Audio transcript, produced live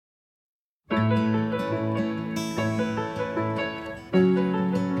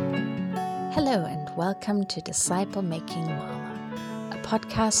welcome to Disciple Making Mama, a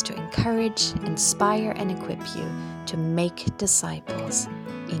podcast to encourage, inspire, and equip you to make disciples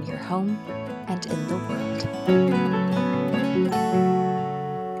in your home and in the world.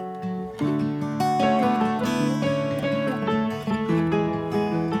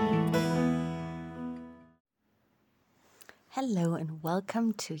 Hello and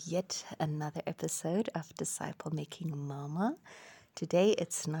welcome to yet another episode of Disciple Making Mama. Today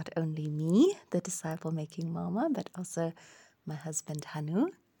it's not only me, the Disciple Making Mama, but also my husband Hanu.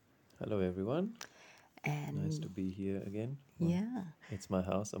 Hello everyone. And nice to be here again. Yeah. It's my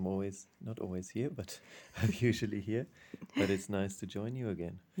house. I'm not always here, but I'm usually here. But it's nice to join you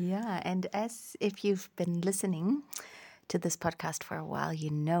again. Yeah, and as if you've been listening to this podcast for a while,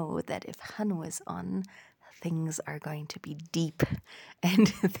 you know that if Hanu is on, things are going to be deep and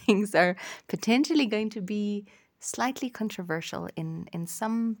things are potentially going to be slightly controversial in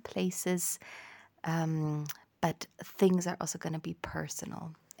some places, but things are also going to be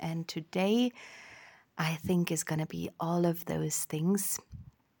personal. And today, I think, is going to be all of those things.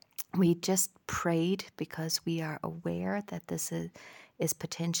 We just prayed because we are aware that this is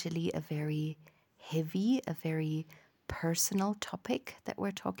potentially a very heavy, a very personal topic that we're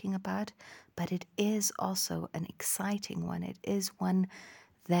talking about, but it is also an exciting one. It is one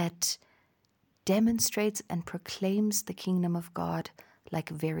that demonstrates and proclaims the kingdom of God like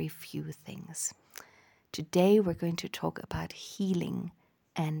very few things. Today we're going to talk about healing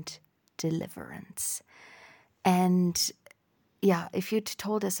and deliverance. And yeah, if you'd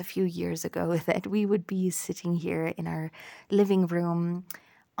told us a few years ago that we would be sitting here in our living room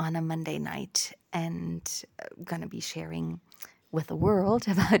on a Monday night and going to be sharing with the world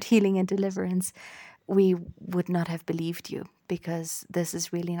about healing and deliverance, we would not have believed you, because this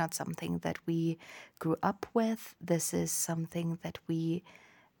is really not something that we grew up with. This is something that we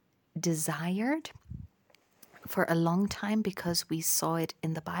desired for a long time because we saw it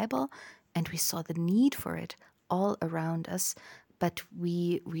in the Bible and we saw the need for it all around us, but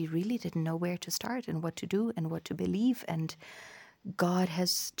we really didn't know where to start and what to do and what to believe. And God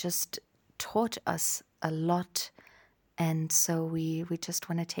has just taught us a lot. And so we just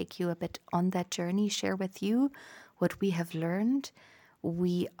want to take you a bit on that journey, share with you what we have learned.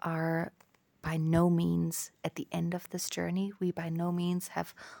 We are by no means at the end of this journey. We by no means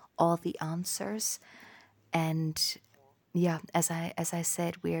have all the answers. And yeah, as I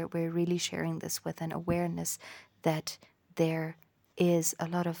said, we're really sharing this with an awareness that there is a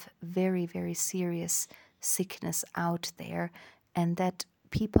lot of very, very serious sickness out there, and that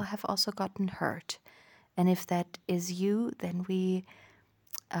people have also gotten hurt. And if that is you, then we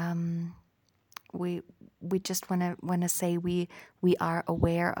just want to say we are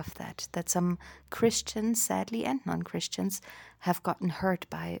aware of that some Christians, sadly, and non-Christians have gotten hurt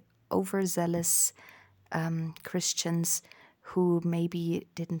by overzealous Christians who maybe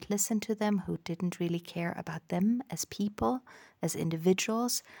didn't listen to them, who didn't really care about them as people, as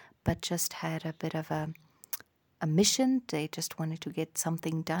individuals, but just had a bit of a mission. They just wanted to get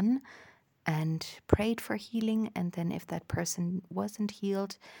something done and prayed for healing. And then if that person wasn't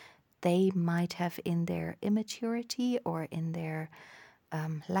healed, they might have, in their immaturity or in their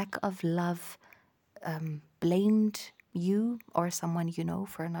lack of love, blamed you or someone you know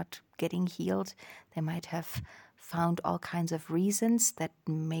for not getting healed. They might have found all kinds of reasons that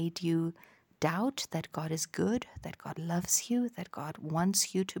made you doubt that God is good, that God loves you, that God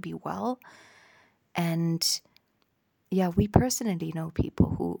wants you to be well. And yeah, we personally know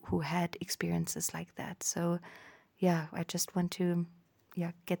people who had experiences like that. So yeah, I just want to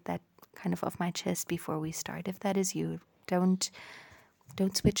get that kind of off my chest before we start. If that is you, don't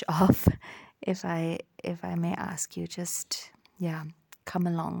switch off. If I may ask you, just come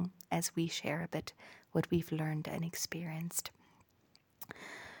along as we share a bit what we've learned and experienced.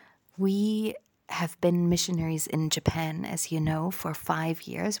 We have been missionaries in Japan, as you know, for 5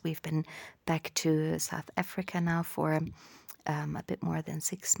 years. We've been back to South Africa now for a bit more than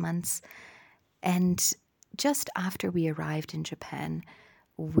 6 months. And just after we arrived in Japan,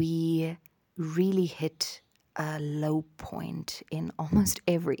 we really hit a low point in almost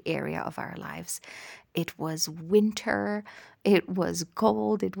every area of our lives. It was winter, it was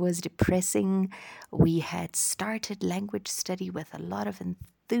cold, it was depressing. We had started language study with a lot of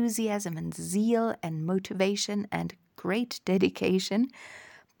enthusiasm and zeal and motivation and great dedication.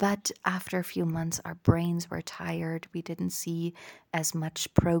 But after a few months, our brains were tired. We didn't see as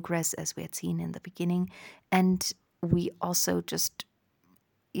much progress as we had seen in the beginning. And we also just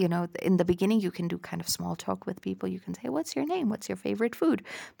in the beginning, you can do kind of small talk with people. You can say, what's your name? What's your favorite food?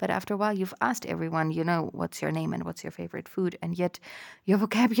 But after a while, you've asked everyone, what's your name and what's your favorite food? And yet your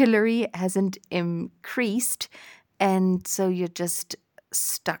vocabulary hasn't increased. And so you're just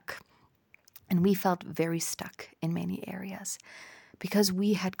stuck. And we felt very stuck in many areas because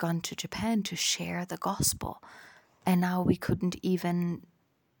we had gone to Japan to share the gospel. And now we couldn't even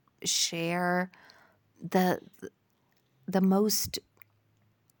share the most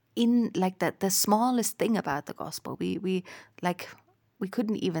the smallest thing about the gospel. We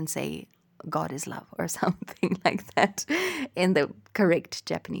couldn't even say God is love or something like that in the correct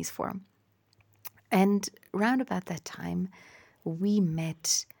Japanese form. And round about that time, we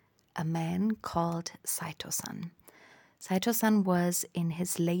met a man called Saito-san. Saito-san was in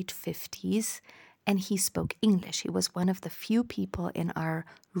his late 50s, and he spoke English. He was one of the few people in our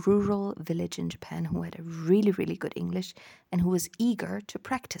rural village in Japan who had a really, really good English and who was eager to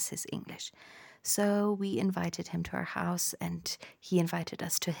practice his English. So we invited him to our house, and he invited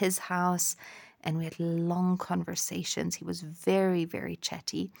us to his house, and we had long conversations. He was very, very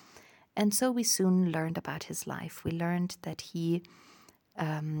chatty. And so we soon learned about his life. We learned that he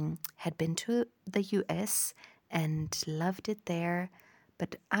had been to the US and loved it there.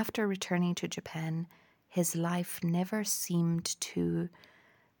 But after returning to Japan, his life never seemed to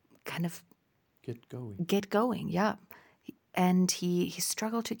kind of get going, yeah. And he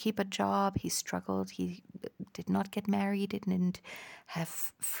struggled to keep a job. He did not get married, didn't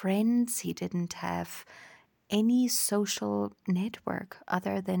have friends. He didn't have any social network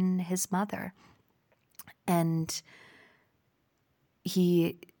other than his mother. And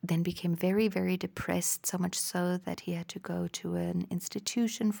he then became very, very depressed, so much so that he had to go to an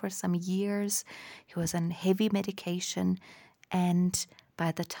institution for some years. He was on heavy medication, and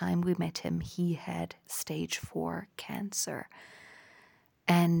by the time we met him, he had stage 4 cancer.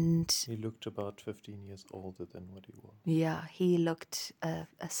 And he looked about 15 years older than what he was. Yeah, he looked a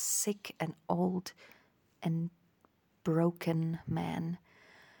sick and old and broken man.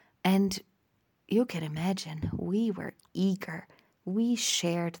 And you can imagine, we were eager. We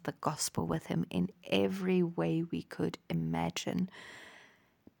shared the gospel with him in every way we could imagine.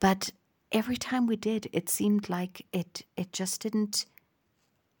 But every time we did, it seemed like it just didn't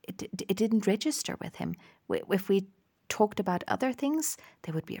register with him. If we talked about other things,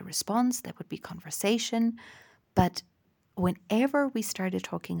 there would be a response, there would be conversation. But whenever we started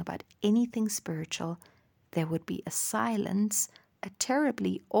talking about anything spiritual, there would be a silence, a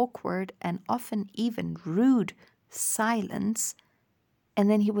terribly awkward and often even rude silence. And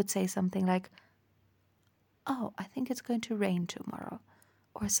then he would say something like, "Oh, I think it's going to rain tomorrow,"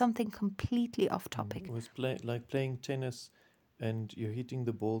 or something completely off topic. It was like playing tennis, and you're hitting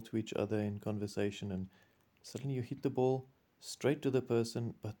the ball to each other in conversation, and suddenly you hit the ball straight to the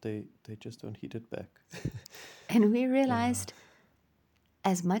person, but they just don't hit it back. And we realized,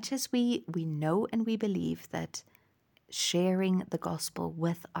 as much as we know and we believe that sharing the gospel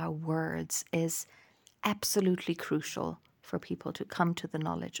with our words is absolutely crucial for people to come to the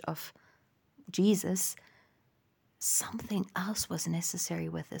knowledge of Jesus, something else was necessary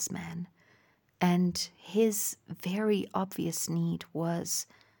with this man. And his very obvious need was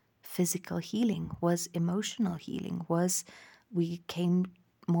physical healing, was emotional healing, we came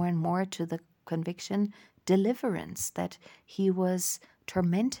more and more to the conviction, deliverance, that he was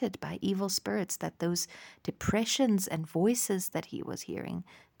tormented by evil spirits, that those depressions and voices that he was hearing,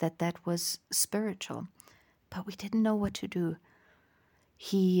 that was spiritual. But we didn't know what to do.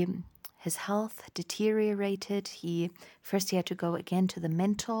 His health deteriorated. First he had to go again to the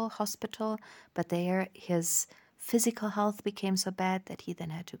mental hospital, but there his physical health became so bad that he then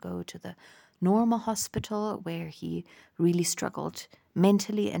had to go to the normal hospital, where he really struggled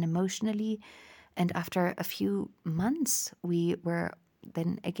mentally and emotionally. And after a few months, we were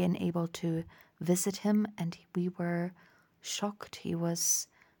then again able to visit him, and we were shocked. He was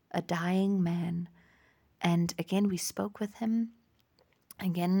a dying man. And again, we spoke with him.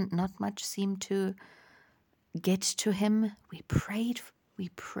 Again, not much seemed to get to him. We prayed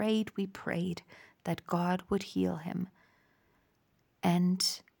that God would heal him.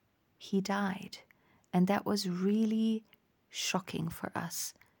 And he died. And that was really shocking for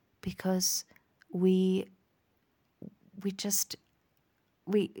us, because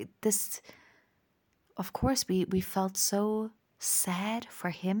of course, we felt so sad for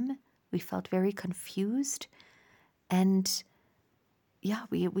him. We felt very confused. And yeah,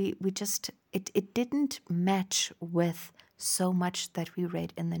 it didn't match with so much that we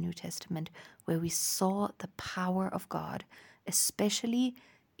read in the New Testament, where we saw the power of God, especially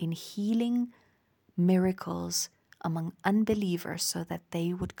in healing miracles among unbelievers so that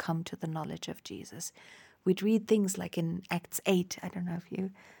they would come to the knowledge of Jesus. We'd read things like in Acts 8. I don't know if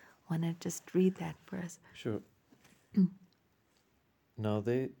you want to just read that for us. Sure. Now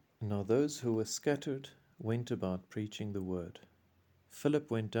those who were scattered went about preaching the word.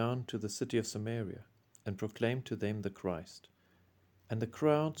 Philip went down to the city of Samaria and proclaimed to them the Christ. And the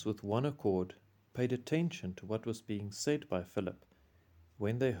crowds with one accord paid attention to what was being said by Philip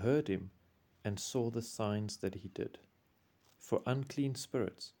when they heard him and saw the signs that he did. For unclean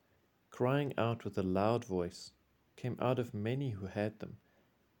spirits, crying out with a loud voice, came out of many who had them,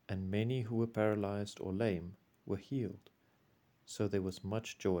 and many who were paralyzed or lame were healed. So there was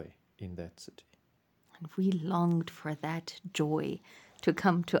much joy in that city. And we longed for that joy to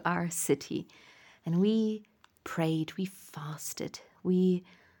come to our city. And we prayed, we fasted, we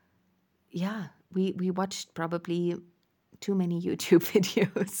watched probably too many YouTube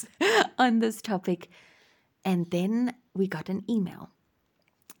videos on this topic. And then we got an email.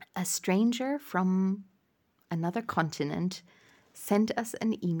 A stranger from another continent sent us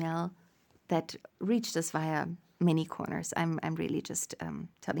an email that reached us via many corners. I'm really just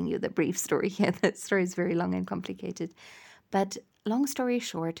telling you the brief story here. The story is very long and complicated. But long story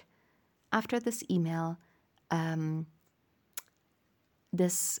short, after this email,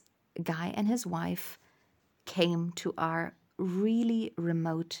 this guy and his wife came to our really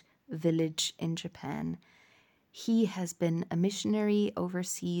remote village in Japan. He has been a missionary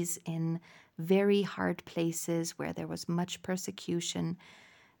overseas in very hard places where there was much persecution,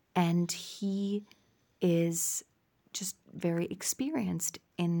 and he is just very experienced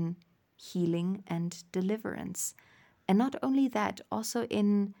in healing and deliverance. And not only that, also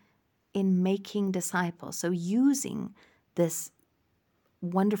in making disciples. So using this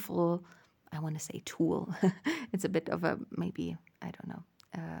wonderful, I want to say tool. It's a bit of a maybe, I don't know,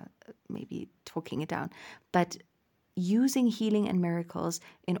 maybe talking it down. But using healing and miracles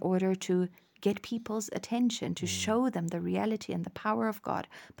in order to get people's attention, to show them the reality and the power of God,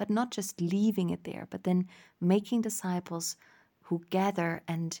 but not just leaving it there, but then making disciples who gather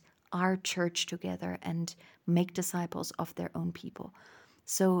and are church together and make disciples of their own people.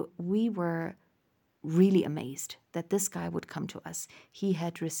 So we were really amazed that this guy would come to us. He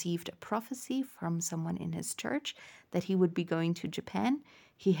had received a prophecy from someone in his church that he would be going to Japan.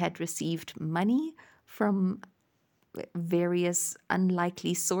 He had received money from various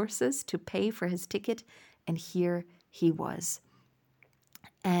unlikely sources to pay for his ticket, and here he was.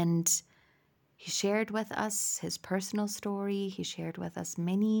 And he shared with us his personal story. He shared with us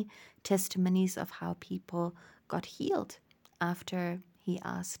many testimonies of how people got healed after he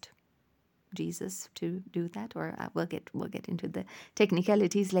asked Jesus to do that, or we'll get into the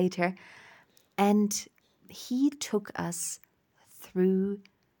technicalities later. And he took us through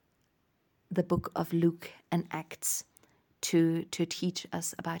the book of Luke and Acts to teach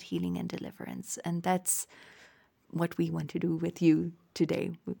us about healing and deliverance. And that's what we want to do with you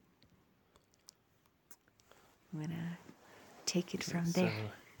today. I'm going to take it from there.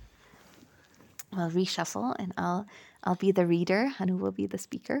 I'll reshuffle and I'll be the reader. Hanu will be the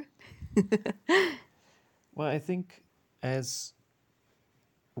speaker. Well, I think as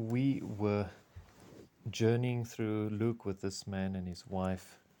we were journeying through Luke with this man and his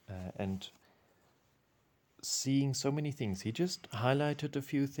wife, and seeing so many things, he just highlighted a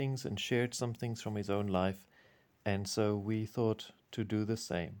few things and shared some things from his own life. And so we thought to do the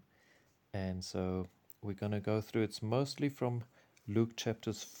same. And so we're going to go through, it's mostly from Luke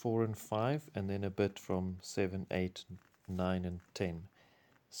chapters 4 and 5, and then a bit from 7, 8, 9, and 10.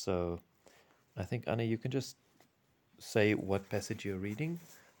 So I think, Anna, you can just say what passage you're reading,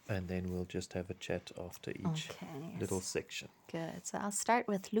 and then we'll just have a chat after each little section. Good. So I'll start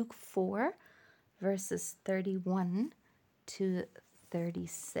with Luke 4, verses 31 to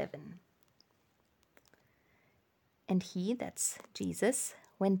 37. And he, that's Jesus,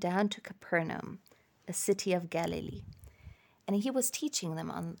 went down to Capernaum, a city of Galilee. And he was teaching them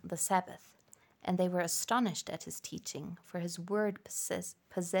on the Sabbath. And they were astonished at his teaching, for his word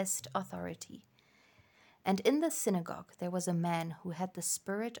possessed authority. And in the synagogue there was a man who had the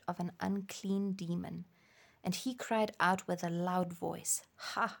spirit of an unclean demon. And he cried out with a loud voice,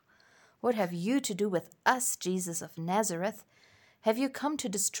 "Ha! What have you to do with us, Jesus of Nazareth? Have you come to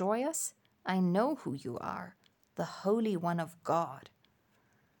destroy us? I know who you are, the Holy One of God."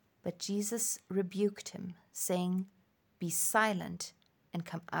 But Jesus rebuked him, saying, "Be silent and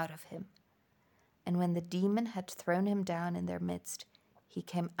come out of him." And when the demon had thrown him down in their midst, he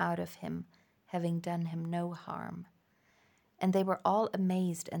came out of him, having done him no harm. And they were all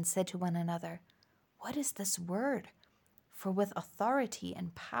amazed and said to one another, "What is this word? For with authority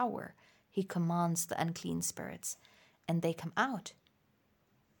and power he commands the unclean spirits, and they come out.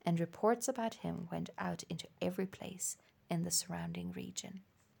 And reports about him went out into every place in the surrounding region.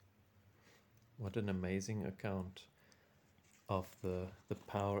 What an amazing account of the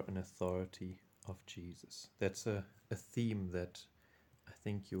power and authority of Jesus. That's a theme that I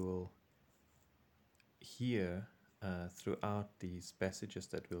think you will hear throughout these passages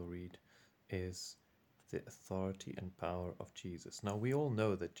that we'll read, is the authority and power of Jesus. Now, we all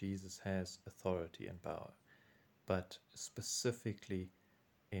know that Jesus has authority and power, but specifically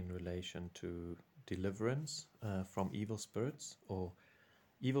in relation to deliverance from evil spirits, or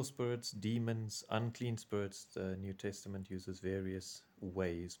evil spirits, demons, unclean spirits. The New Testament uses various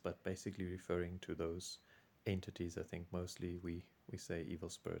ways, but basically referring to those entities. I think mostly we say evil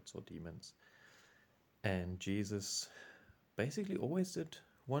spirits or demons. And Jesus basically always did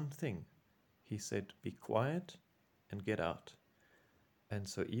one thing. He said, be quiet and get out. And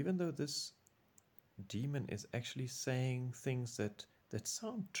so even though this demon is actually saying things that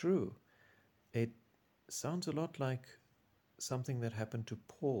sound true, it sounds a lot like something that happened to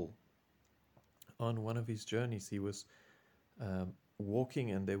Paul on one of his journeys. He was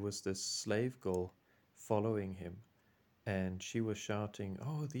walking, and there was this slave girl following him, and she was shouting,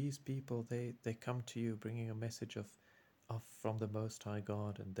 "Oh, these people, they come to you bringing a message of from the Most High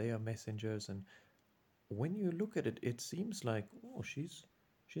God, and they are messengers." And when you look at it, it seems like, oh, she's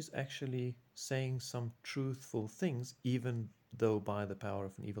actually saying some truthful things, even though by the power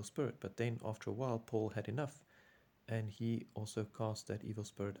of an evil spirit. But then after a while, Paul had enough, and he also cast that evil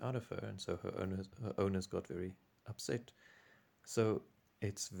spirit out of her, and so her owners got very upset. So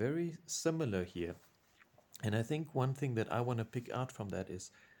it's very similar here. And I think one thing that I want to pick out from that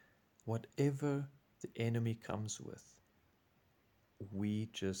is, whatever the enemy comes with, we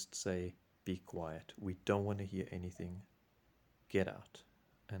just say, be quiet. We don't want to hear anything. Get out.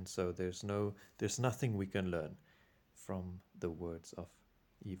 And so there's nothing we can learn from the words of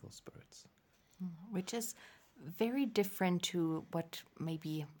evil spirits. Which is very different to what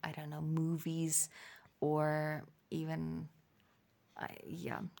maybe, I don't know, movies or even,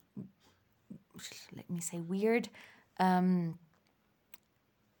 let me say, weird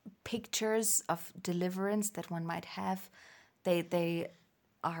pictures of deliverance that one might have. They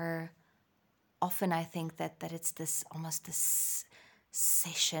are often, I think, that it's this almost this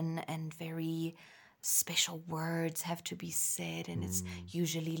session, and very special words have to be said, and it's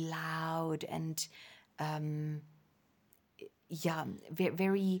usually loud, and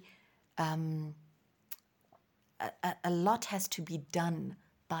very a lot has to be done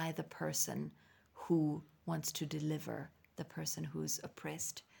by the person who wants to deliver the person who's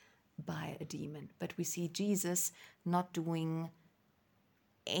oppressed by a demon. But we see Jesus not doing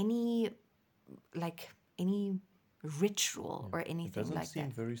any ritual or anything like that. It doesn't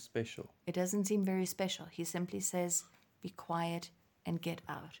seem very special. It doesn't seem very special. He simply says, be quiet and get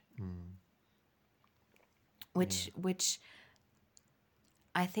out. Which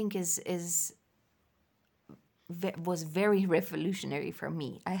I think was very revolutionary for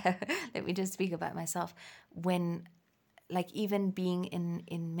me. Let me just speak about myself. When, like, even being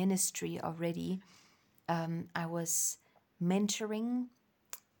in ministry already, I was mentoring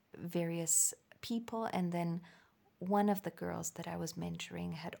various people, and then one of the girls that I was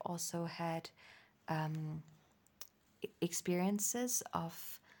mentoring had also had experiences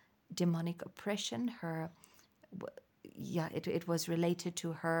of demonic oppression. It was related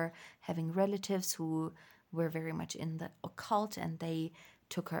to her having relatives who were very much in the occult, and they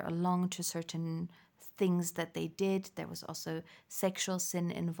took her along to certain things that they did. There was also sexual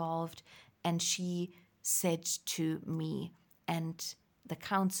sin involved, and she said to me and the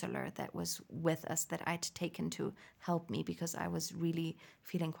counselor that was with us, that I'd taken to help me because I was really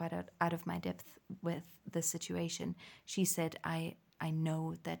feeling quite out of my depth with the situation. She said, I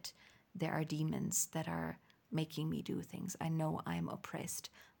know that there are demons that are making me do things. I know I'm oppressed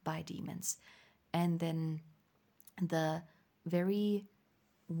by demons. And then the very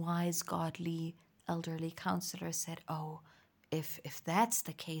wise, godly, elderly counselor said, oh, if that's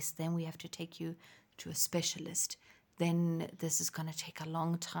the case, then we have to take you to a specialist. Then this is going to take a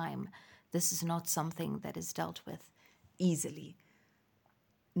long time. This is not something that is dealt with easily.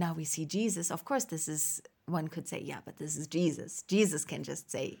 Now we see Jesus. Of course, one could say, yeah, but this is Jesus. Jesus can just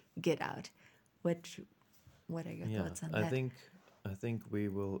say, get out. What are your thoughts on that? I think we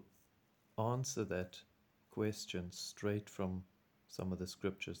will answer that question straight from some of the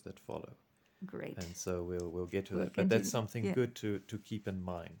scriptures that follow. Great. And so we'll get to that. But that's something good to keep in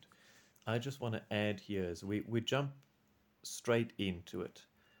mind. I just want to add here is we jump straight into it.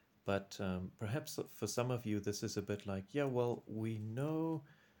 But perhaps for some of you, this is a bit like, we know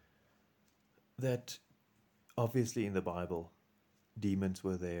that obviously in the Bible, demons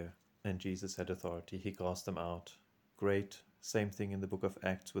were there and Jesus had authority. He cast them out. Great. Same thing in the book of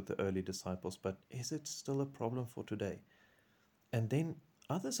Acts with the early disciples. But is it still a problem for today? And then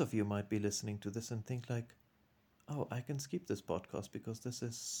others of you might be listening to this and think like, oh, I can skip this podcast because this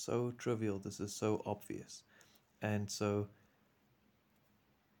is so trivial. This is so obvious. And so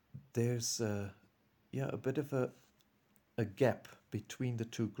there's a bit of a gap between the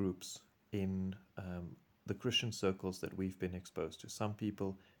two groups in the Christian circles that we've been exposed to. Some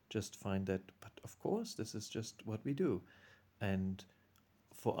people just find that, but of course, this is just what we do. And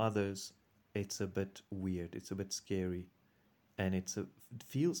for others, it's a bit weird, it's a bit scary, and it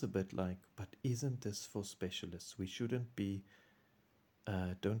feels a bit like, but isn't this for specialists? We shouldn't be,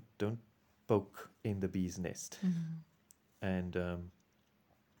 don't poke in the bee's nest. And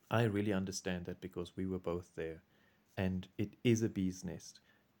I really understand that because we were both there. And it is a bee's nest,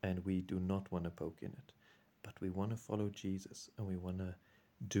 and we do not want to poke in it. But we want to follow Jesus, and we want to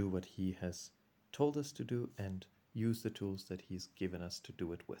do what he has told us to do and use the tools that he's given us to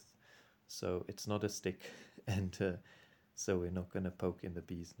do it with. So it's not a stick, and so we're not going to poke in the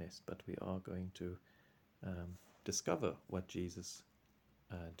bee's nest, but we are going to discover what Jesus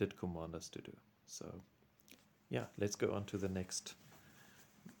did command us to do. So, yeah, let's go on to the next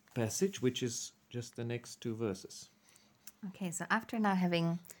passage, which is just the next 2 verses. Okay, so after now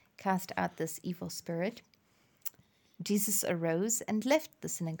having cast out this evil spirit, Jesus arose and left the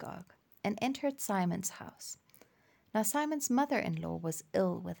synagogue and entered Simon's house. Now Simon's mother-in-law was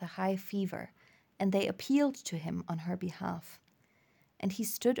ill with a high fever, and they appealed to him on her behalf. And he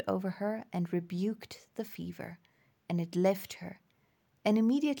stood over her and rebuked the fever, and it left her. And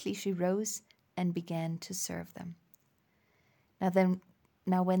immediately she rose and began to serve them.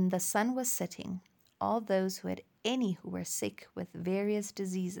 Now when the sun was setting, all those who had any who were sick with various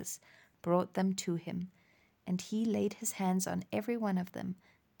diseases brought them to him, and he laid his hands on every one of them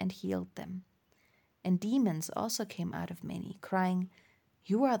and healed them. And demons also came out of many, crying,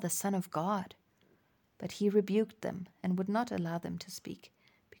 "You are the Son of God." But he rebuked them and would not allow them to speak,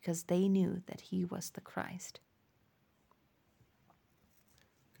 because they knew that he was the Christ.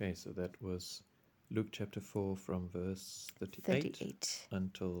 Okay, so that was Luke chapter 4 from verse 38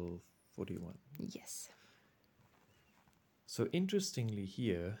 until 41. Yes. So interestingly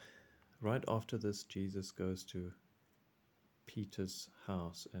here, right after this, Jesus goes to Peter's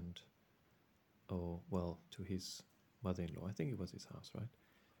house to his mother-in-law. I think it was his house, right?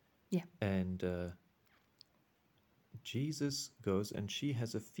 Yeah. And Jesus goes and she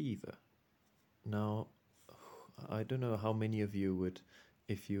has a fever. Now, I don't know how many of you would,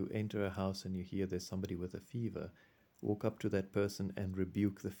 if you enter a house and you hear there's somebody with a fever, walk up to that person and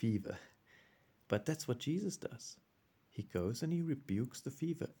rebuke the fever. But that's what Jesus does. He goes and he rebukes the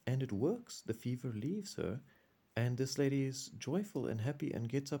fever, and it works. The fever leaves her, and this lady is joyful and happy and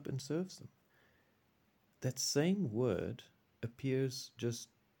gets up and serves them. That same word appears just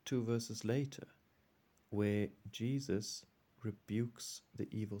 2 verses later, where Jesus rebukes the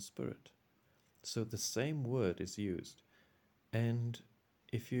evil spirit. So the same word is used. And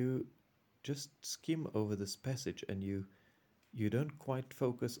if you just skim over this passage and you don't quite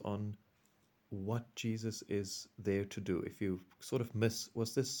focus on what Jesus is there to do, if you sort of miss,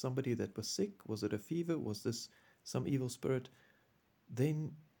 was this somebody that was sick? Was it a fever? Was this some evil spirit?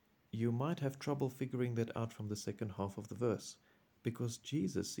 Then you might have trouble figuring that out from the second half of the verse, because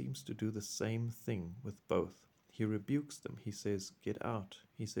Jesus seems to do the same thing with both. He rebukes them. He says, get out.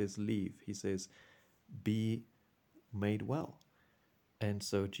 He says, leave. He says, be made well. And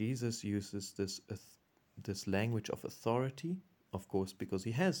so Jesus uses this language of authority, of course, because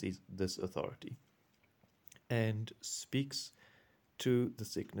he has this authority, and speaks to the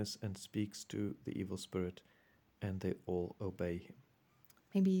sickness and speaks to the evil spirit, and they all obey him.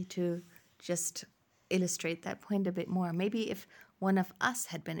 Maybe to just illustrate that point a bit more, maybe if one of us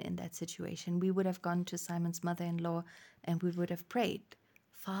had been in that situation, we would have gone to Simon's mother-in-law and we would have prayed,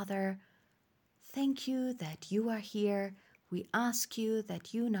 "Father, thank you that you are here. We ask you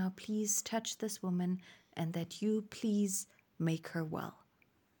that you now please touch this woman and that you please make her well."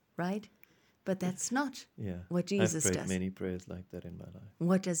 Right? But that's not what Jesus I've prayed does. many prayers like that in my life.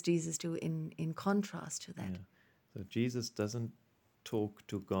 What does Jesus do in contrast to that? Yeah. So Jesus doesn't talk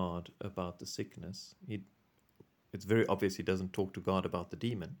to God about the sickness. It's very obvious he doesn't talk to God about the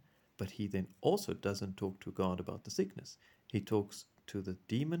demon, but he then also doesn't talk to God about the sickness. He talks to the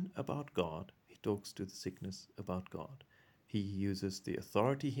demon about God. He talks to the sickness about God. He uses the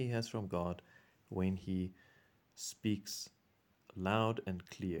authority he has from God when he speaks loud and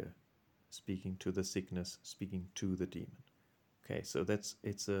clear, speaking to the sickness, speaking to the demon. Okay, so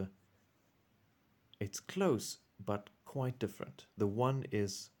It's close, but quite different. The one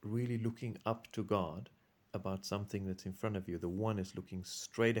is really looking up to God about something that's in front of you. The one is looking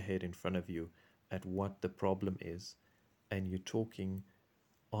straight ahead in front of you at what the problem is, and you're talking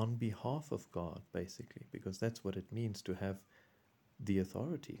on behalf of God, basically, because that's what it means to have the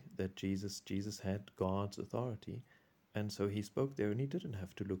authority that Jesus had God's authority. And so he spoke there, and he didn't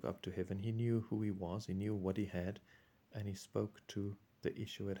have to look up to heaven. He knew who he was, he knew what he had, and he spoke to the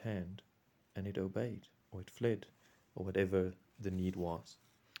issue at hand, and it obeyed, or it fled, or whatever the need was.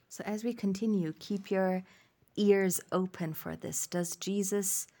 So as we continue, keep your ears open for this. Does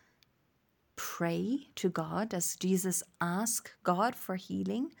Jesus pray to God? Does Jesus ask God for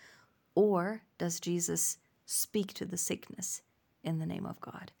healing? Or does Jesus speak to the sickness in the name of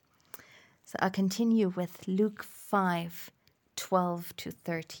God? So I'll continue with Luke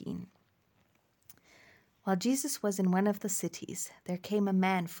 5:12-13. While Jesus was in one of the cities, there came a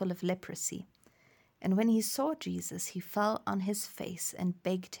man full of leprosy. And when he saw Jesus, he fell on his face and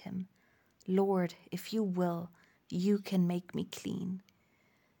begged him, "Lord, if you will, you can make me clean."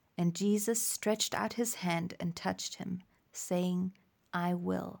 And Jesus stretched out his hand and touched him, saying, "I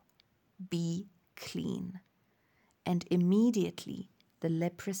will, be clean." And immediately the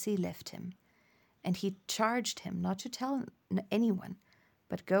leprosy left him. And he charged him not to tell anyone,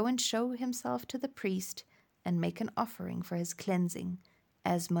 but go and show himself to the priest and make an offering for his cleansing,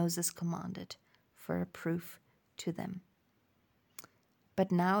 as Moses commanded, for a proof to them.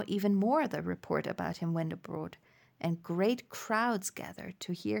 But now even more the report about him went abroad, and great crowds gathered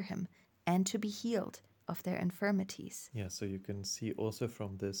to hear him and to be healed of their infirmities. Yeah, so you can see also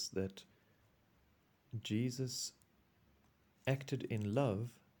from this that Jesus acted in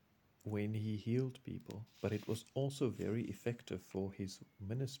love when he healed people, but it was also very effective for his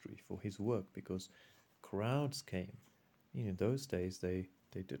ministry, for his work, because crowds came. In those days, they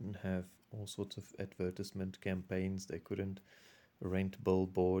didn't have all sorts of advertisement campaigns. They couldn't rent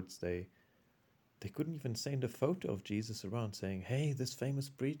billboards. They couldn't even send a photo of Jesus around saying, "Hey, this famous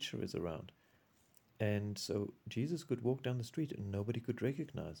preacher is around." And so Jesus could walk down the street and nobody could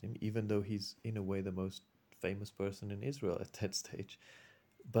recognize him, even though he's in a way the most famous person in Israel at that stage.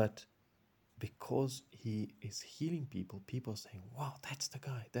 But because he is healing people, people are saying, "Wow, that's the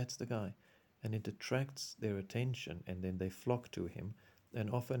guy." And it attracts their attention, and then they flock to him. And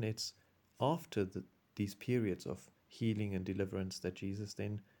often it's after these periods of healing and deliverance that Jesus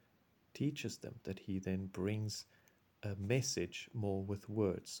then teaches them, that he then brings a message more with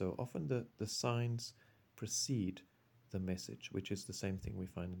words. So often the signs precede the message, which is the same thing we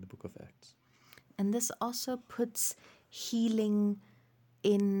find in the book of Acts. And this also puts healing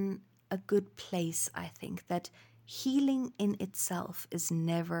in a good place, I think, that healing in itself is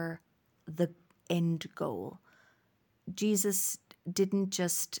never the end goal. Jesus didn't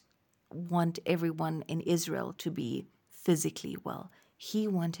just want everyone in Israel to be physically well. He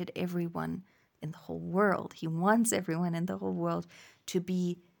wanted everyone in the whole world. He wants everyone in the whole world to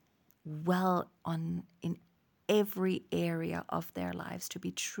be well in every area of their lives, to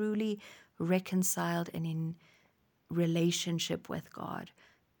be truly reconciled and in relationship with God,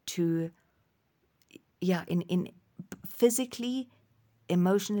 to in physically,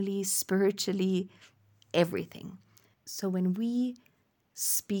 emotionally, spiritually, everything. So when we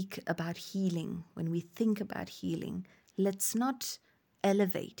speak about healing, when we think about healing, let's not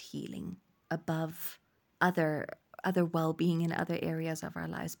elevate healing above other well-being in other areas of our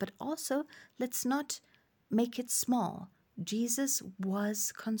lives, but also let's not make it small. Jesus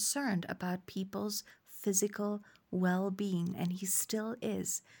was concerned about people's physical well-being, and he still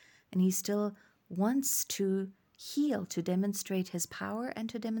is. And he still wants to heal, to demonstrate his power and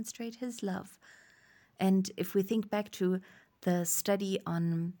to demonstrate his love. And if we think back to the study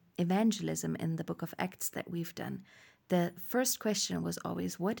on evangelism in the book of Acts that we've done, the first question was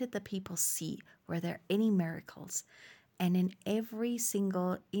always, what did the people see? Were there any miracles? And in every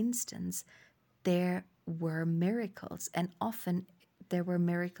single instance, there were miracles, and often there were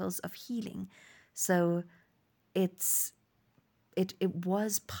miracles of healing. So it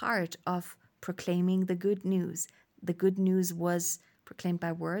was part of proclaiming the good news. The good news was proclaimed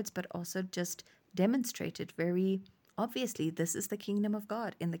by words, but also just demonstrated very obviously. This is the kingdom of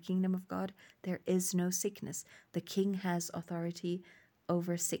God. In the kingdom of God, there is no sickness. The king has authority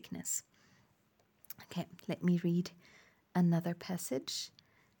over sickness. Okay, let me read another passage.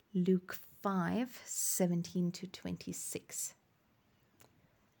 Luke 5:17-26.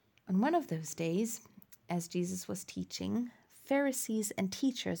 On one of those days, as Jesus was teaching, Pharisees and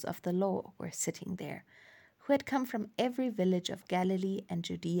teachers of the law were sitting there, who had come from every village of Galilee and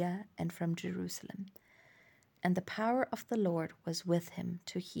Judea and from Jerusalem. And the power of the Lord was with him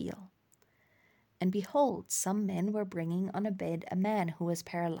to heal. And behold, some men were bringing on a bed a man who was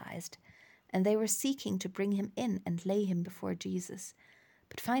paralyzed, and they were seeking to bring him in and lay him before Jesus.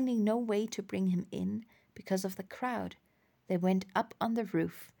 But finding no way to bring him in because of the crowd, they went up on the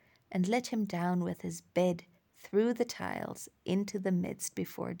roof and let him down with his bed through the tiles into the midst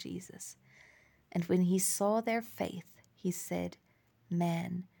before Jesus. And when he saw their faith, he said,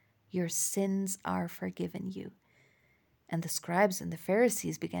 "Man, your sins are forgiven you." And the scribes and the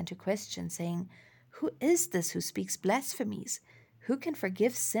Pharisees began to question, saying, "Who is this who speaks blasphemies? Who can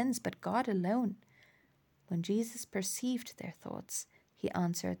forgive sins but God alone?" When Jesus perceived their thoughts, he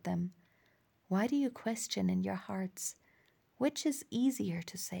answered them, "Why do you question in your hearts? Which is easier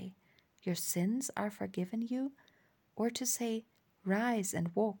to say, 'Your sins are forgiven you,' or to say, 'Rise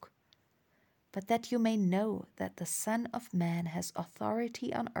and walk'? But that you may know that the Son of Man has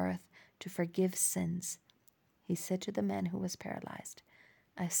authority on earth to forgive sins." He said to the man who was paralyzed,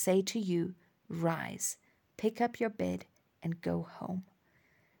 "I say to you, rise, pick up your bed, and go home."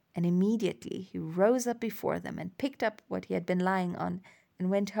 And immediately he rose up before them and picked up what he had been lying on and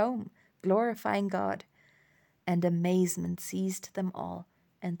went home, glorifying God. And amazement seized them all,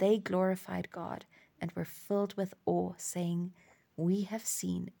 and they glorified God and were filled with awe, saying, "We have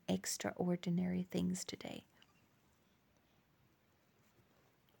seen extraordinary things today."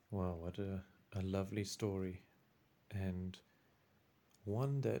 Wow, what a lovely story, and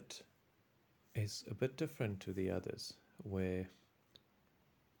one that is a bit different to the others, where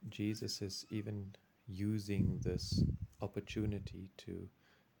Jesus is even using this opportunity to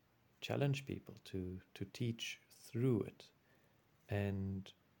challenge people, to teach through it.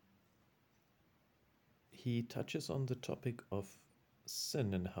 And he touches on the topic of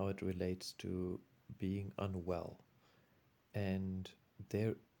sin and how it relates to being unwell. And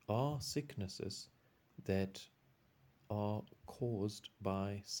there are sicknesses that are caused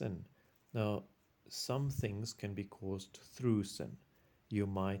by sin. Now, some things can be caused through sin. You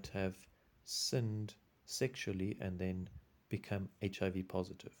might have sinned sexually and then become HIV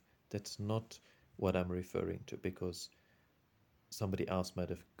positive. That's not what I'm referring to, because somebody else might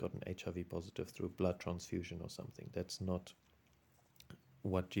have gotten HIV positive through blood transfusion or something. That's not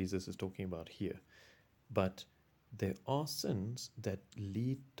what Jesus is talking about here. But there are sins that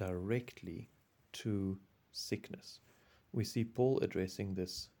lead directly to sickness. We see Paul addressing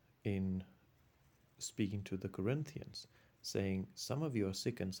this in speaking to the Corinthians, saying, "Some of you are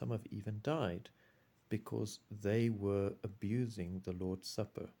sick and some have even died because they were abusing the Lord's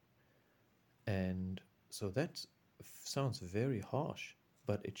Supper." And so that sounds very harsh,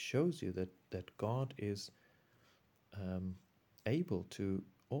 but it shows you that God is able to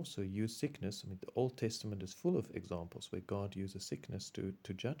also use sickness. I mean, the Old Testament is full of examples where God uses sickness to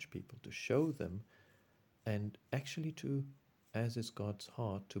judge people, to show them, and actually to, as is God's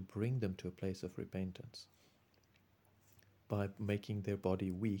heart, to bring them to a place of repentance by making their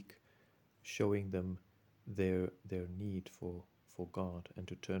body weak, showing them their need for God and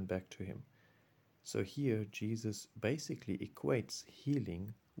to turn back to Him. So here Jesus basically equates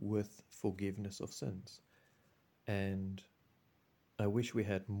healing with forgiveness of sins. And I wish we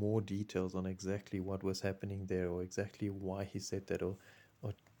had more details on exactly what was happening there, or exactly why he said that, or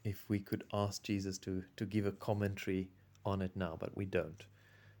if we could ask Jesus to give a commentary on it now, but we don't.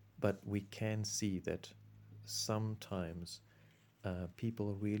 But we can see that sometimes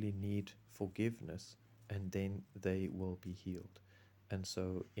people really need forgiveness, and then they will be healed. And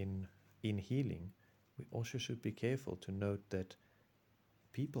so in healing, we also should be careful to note that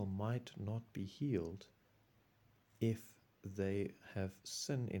people might not be healed if they have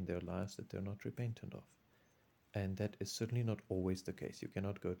sin in their lives that they're not repentant of. And that is certainly not always the case. You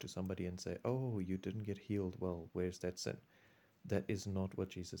cannot go to somebody and say, "Oh, you didn't get healed. Well, where's that sin?" That is not what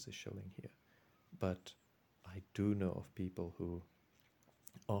Jesus is showing here. But I do know of people who,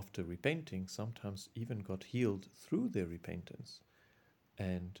 after repenting, sometimes even got healed through their repentance.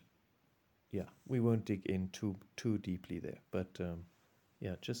 And yeah, we won't dig in too deeply there. But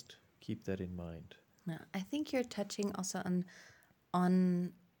yeah, just keep that in mind. Yeah, I think you're touching also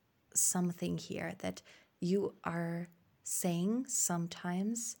on something here, that you are saying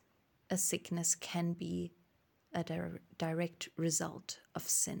sometimes a sickness can be a direct result of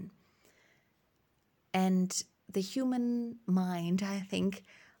sin. And the human mind, I think,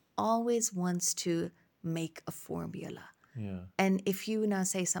 always wants to make a formula. Yeah. And if you now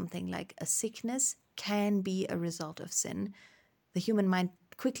say something like a sickness can be a result of sin, the human mind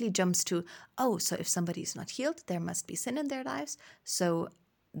quickly jumps to, oh, so if somebody's not healed, there must be sin in their lives. So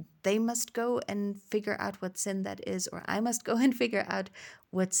they must go and figure out what sin that is, or I must go and figure out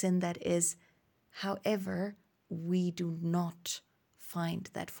what sin that is. However, we do not find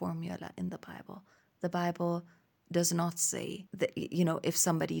that formula in the Bible. The Bible does not say that, if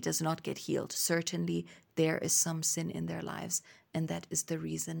somebody does not get healed, certainly there is some sin in their lives, and that is the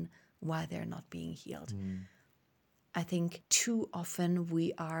reason why they're not being healed. I think too often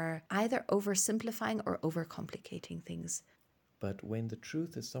we are either oversimplifying or overcomplicating things. But when the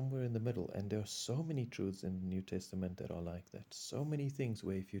truth is somewhere in the middle, and there are so many truths in the New Testament that are like that, so many things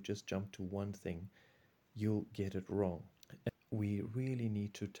where if you just jump to one thing, you'll get it wrong. We really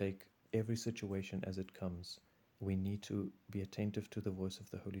need to take every situation as it comes. We need to be attentive to the voice of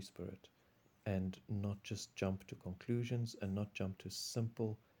the Holy Spirit and not just jump to conclusions and not jump to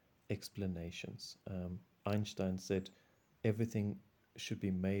simple explanations. Einstein said everything should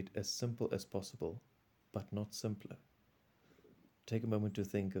be made as simple as possible, but not simpler. Take a moment to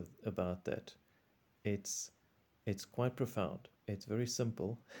think about that. It's quite profound. It's very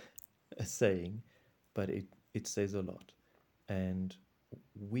simple, a saying, but it says a lot. And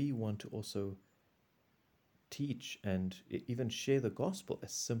we want to also teach and even share the gospel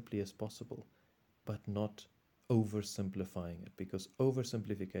as simply as possible, but not oversimplifying it, because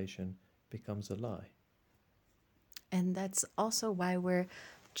oversimplification becomes a lie. And that's also why we're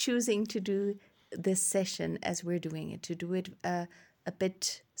choosing to do this session as we're doing it, to do it a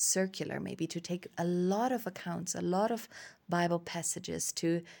bit circular, maybe to take a lot of accounts, a lot of Bible passages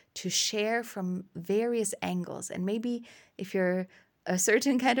to share from various angles. And maybe if you're a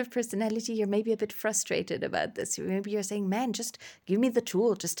certain kind of personality, you're maybe a bit frustrated about this. Maybe you're saying, man, just give me the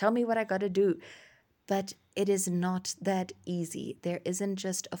tool, just tell me what I got to do. But it is not that easy. There isn't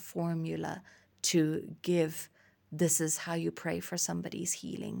just a formula to give. This is how you pray for somebody's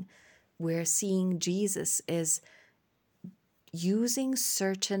healing. We're seeing Jesus is using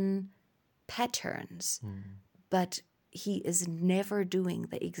certain patterns, but he is never doing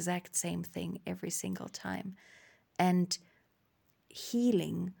the exact same thing every single time. And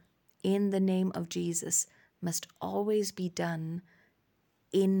healing in the name of Jesus must always be done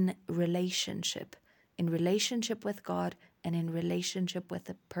in relationship with God and in relationship with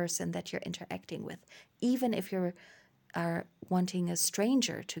the person that you're interacting with. Even if you are wanting a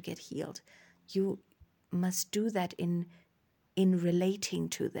stranger to get healed, you must do that in relating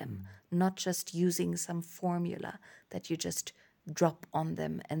to them, not just using some formula that you just drop on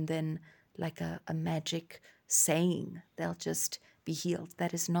them and then like a magic saying, they'll just be healed.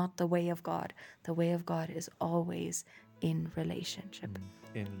 That is not the way of God. The way of God is always in relationship.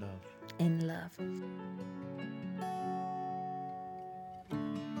 In love. In love.